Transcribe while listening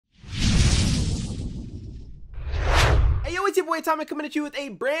your boy Tommy coming at you with a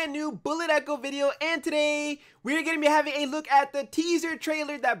brand new Bullet Echo video, and today we're going to be having a look at the teaser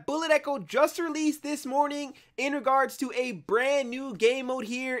trailer that Bullet Echo just released this morning in regards to a brand new game mode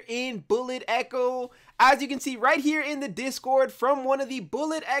here in Bullet Echo. As you can see right here in the Discord from one of the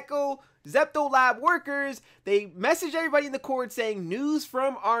Bullet Echo Zepto Lab workers, they messaged everybody in the Cord saying, "News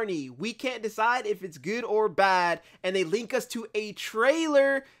from Arnie, we can't decide if it's good or bad," and they link us to a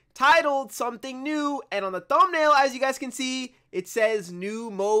trailer titled something new, and on the thumbnail, as you guys can see, it says new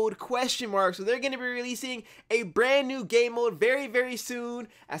mode ? So they're going to be releasing a brand new game mode very soon.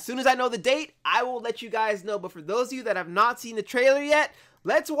 As soon as I know the date, I will let you guys know. But for those of you that have not seen the trailer yet,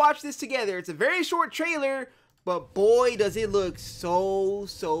 let's watch this together. It's a very short trailer, but boy does it look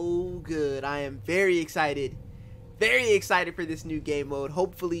so good. I am very excited for this new game mode.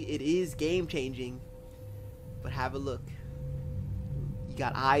 Hopefully it is game changing, but have a look. You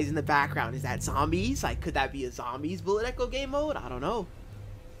got eyes in the background. Is that zombies? Like, could that be a zombies Bullet Echo game mode? I don't know.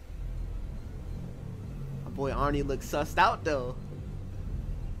 My boy Arnie looks sussed out though.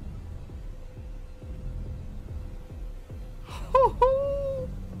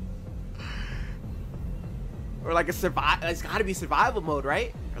 Or like a survival. It's got to be survival mode,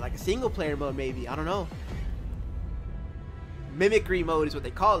 right? Or like a single player mode, maybe. I don't know. Mimicry mode is what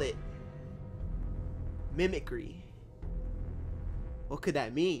they call it. Mimicry. What could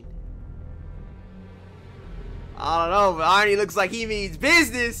that mean? I don't know, but Arnie looks like he means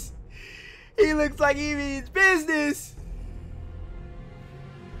business. He looks like he means business.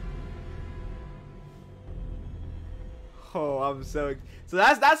 Oh, I'm so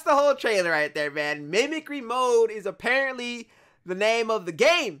that's the whole trailer right there, man. Mimicry mode is apparently the name of the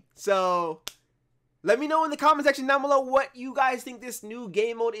game. So let me know in the comment section down below what you guys think this new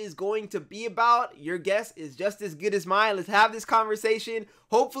game mode is going to be about. Your guess is just as good as mine. Let's have this conversation.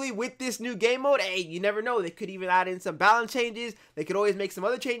 Hopefully with this new game mode, hey, you never know. They could even add in some balance changes. They could always make some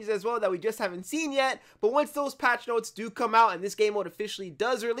other changes as well that we just haven't seen yet. But once those patch notes do come out and this game mode officially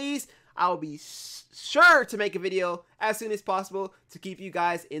does release, I'll be sure to make a video as soon as possible to keep you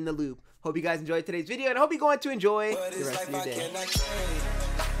guys in the loop. Hope you guys enjoyed today's video, and I hope you're going to enjoy the rest of your day.